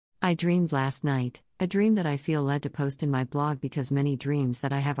I dreamed last night, a dream that I feel led to post in my blog because many dreams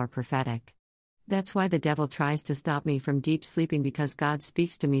that I have are prophetic. That's why the devil tries to stop me from deep sleeping because God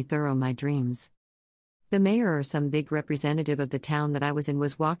speaks to me through my dreams. The mayor or some big representative of the town that I was in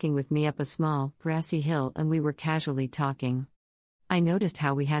was walking with me up a small, grassy hill and we were casually talking. I noticed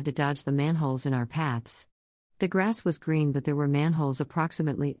how we had to dodge the manholes in our paths. The grass was green but there were manholes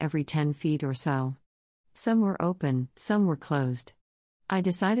approximately every 10 feet or so. Some were open, some were closed. I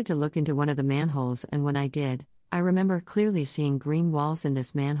decided to look into one of the manholes and when I did, I remember clearly seeing green walls in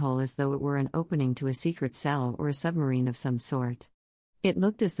this manhole as though it were an opening to a secret cell or a submarine of some sort. It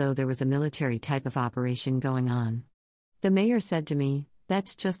looked as though there was a military type of operation going on. The mayor said to me,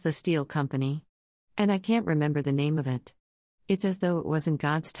 "That's just the steel company." And I can't remember the name of it. It's as though it wasn't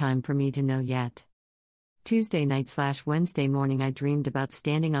God's time for me to know yet. Tuesday night/Wednesday morning I dreamed about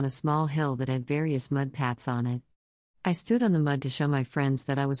standing on a small hill that had various mud paths on it. I stood on the mud to show my friends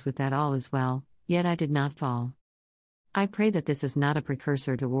that I was with that all is well, yet I did not fall. I pray that this is not a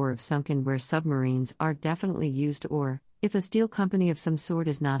precursor to War of Sunken where submarines are definitely used or, if a steel company of some sort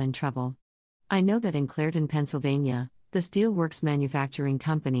is not in trouble. I know that in Clairton, Pennsylvania, the steelworks manufacturing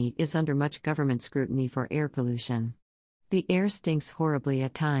company is under much government scrutiny for air pollution. The air stinks horribly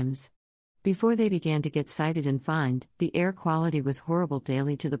at times. Before they began to get cited and fined, the air quality was horrible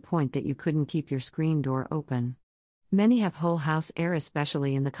daily to the point that you couldn't keep your screen door open. Many have whole house air,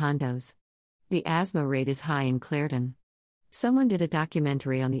 especially in the condos. The asthma rate is high in Clairton. Someone did a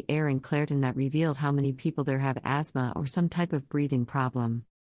documentary on the air in Clairton that revealed how many people there have asthma or some type of breathing problem.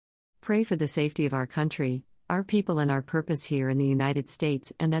 Pray for the safety of our country, our people and our purpose here in the United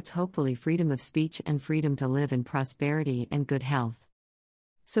States, and that's hopefully freedom of speech and freedom to live in prosperity and good health.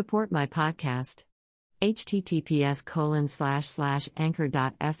 Support my podcast.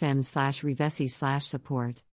 https://anchor.fm/revesi/support